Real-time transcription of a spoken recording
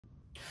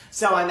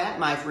So I'm at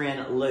my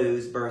friend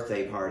Lou's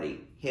birthday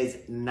party, his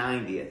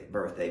 90th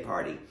birthday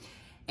party.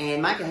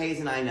 And Micah Hayes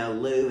and I know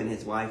Lou and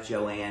his wife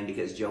Joanne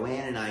because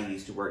Joanne and I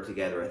used to work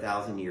together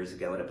 1,000 years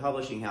ago at a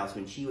publishing house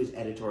when she was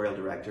editorial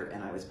director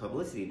and I was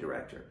publicity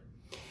director.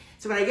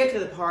 So when I get to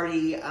the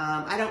party,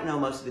 I don't know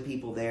most of the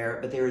people there,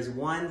 but there is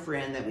one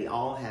friend that we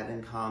all have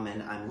in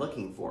common I'm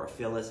looking for,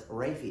 Phyllis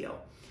Raphael.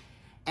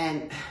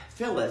 And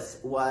Phyllis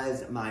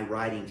was my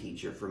writing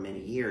teacher for many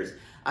years.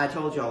 I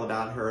told you all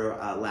about her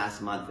last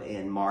month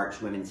in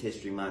March, Women's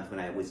History Month, when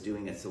I was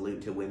doing a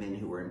salute to women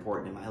who were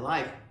important in my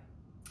life.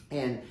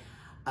 And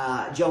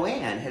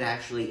Joanne had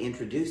actually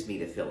introduced me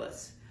to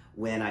Phyllis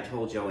when I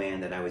told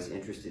Joanne that I was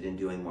interested in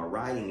doing more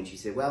writing. And she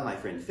said, well, my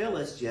friend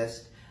Phyllis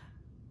just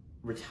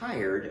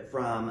retired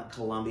from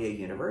Columbia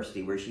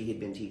University, where she had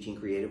been teaching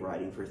creative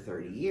writing for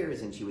 30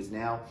 years, and she was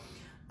now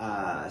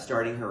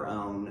starting her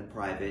own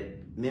private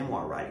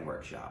memoir writing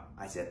workshop.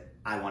 I said,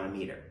 I want to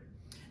meet her.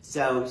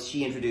 So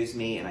she introduced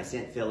me, and I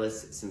sent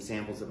Phyllis some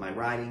samples of my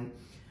writing,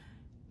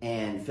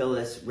 and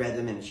Phyllis read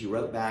them, and she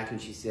wrote back,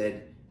 and she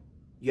said,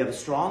 you have a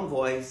strong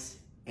voice,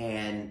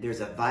 and there's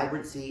a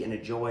vibrancy and a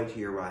joy to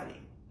your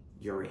writing.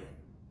 You're in.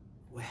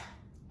 Well,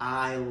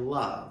 I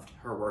loved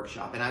her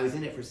workshop, and I was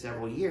in it for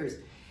several years,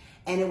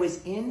 and it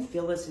was in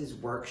Phyllis's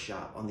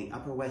workshop on the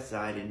Upper West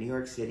Side in New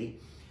York City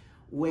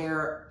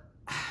where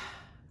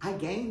I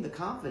gained the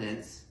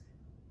confidence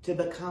to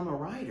become a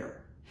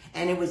writer.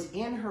 And it was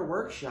in her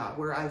workshop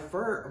where I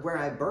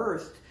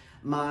birthed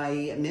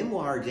my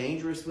memoir,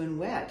 Dangerous When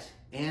Wet,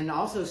 and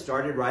also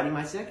started writing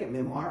my second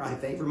memoir, I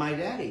Favor My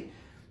Daddy.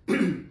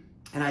 And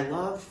I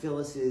loved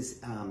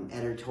Phyllis's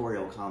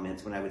editorial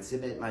comments when I would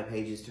submit my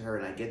pages to her,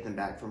 and I'd get them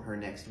back from her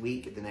the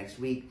next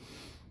week.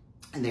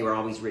 And they were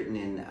always written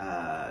in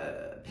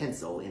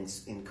pencil,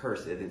 in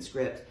cursive, in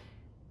script.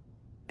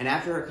 And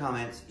after her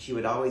comments, she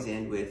would always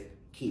end with,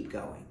 keep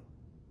going.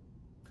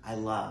 I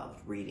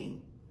loved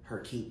reading her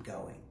keep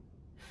going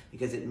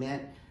because it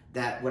meant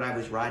that what I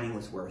was writing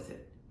was worth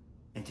it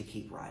and to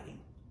keep writing.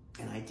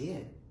 And I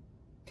did.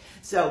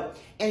 So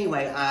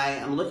anyway, I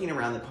am looking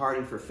around the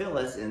party for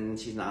Phyllis and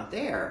she's not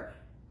there.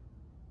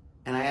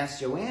 And I asked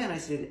Joanne, I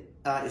said,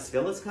 is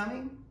Phyllis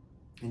coming?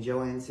 And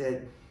Joanne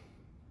said,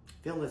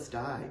 Phyllis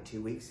died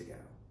 2 weeks ago.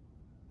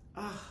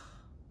 Ah.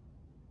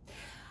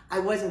 I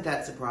wasn't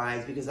that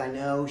surprised because I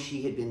know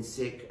she had been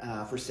sick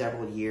for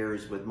several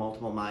years with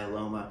multiple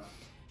myeloma.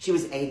 She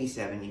was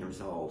 87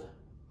 years old.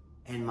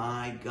 And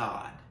my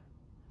God,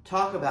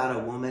 talk about a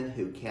woman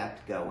who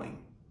kept going.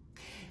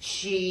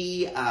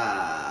 She,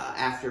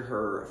 after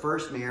her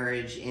first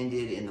marriage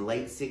ended in the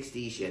late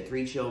 60s, she had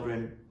 3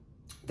 children.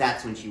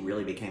 That's when she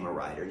really became a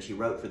writer. And she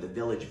wrote for the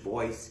Village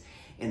Voice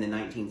in the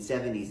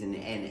 1970s and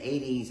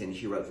 80s, and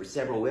she wrote for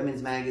several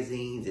women's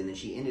magazines, and then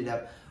she ended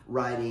up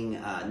writing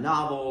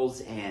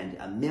novels and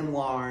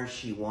memoirs.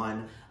 She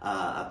won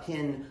a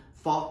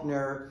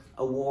Faulkner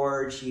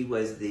Award. She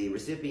was the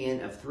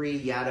recipient of 3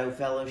 Yaddo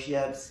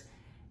Fellowships.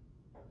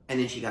 And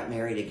then she got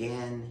married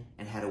again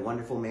and had a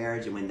wonderful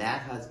marriage. And when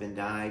that husband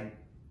died,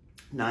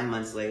 9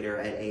 months later,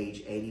 at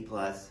age 80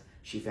 plus,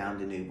 she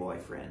found a new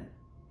boyfriend.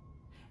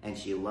 And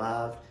she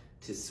loved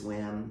to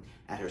swim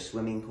at her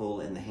swimming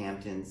pool in the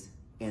Hamptons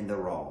in the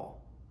Raw.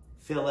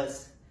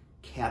 Phyllis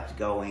kept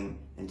going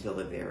until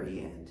the very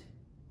end.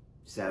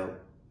 So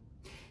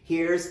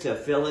here's to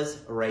Phyllis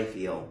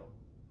Raphael,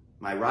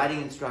 my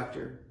writing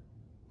instructor,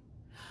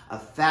 a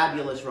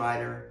fabulous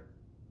writer,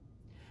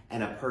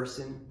 and a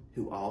person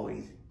who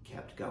always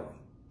kept going.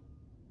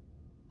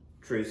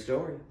 True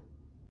story.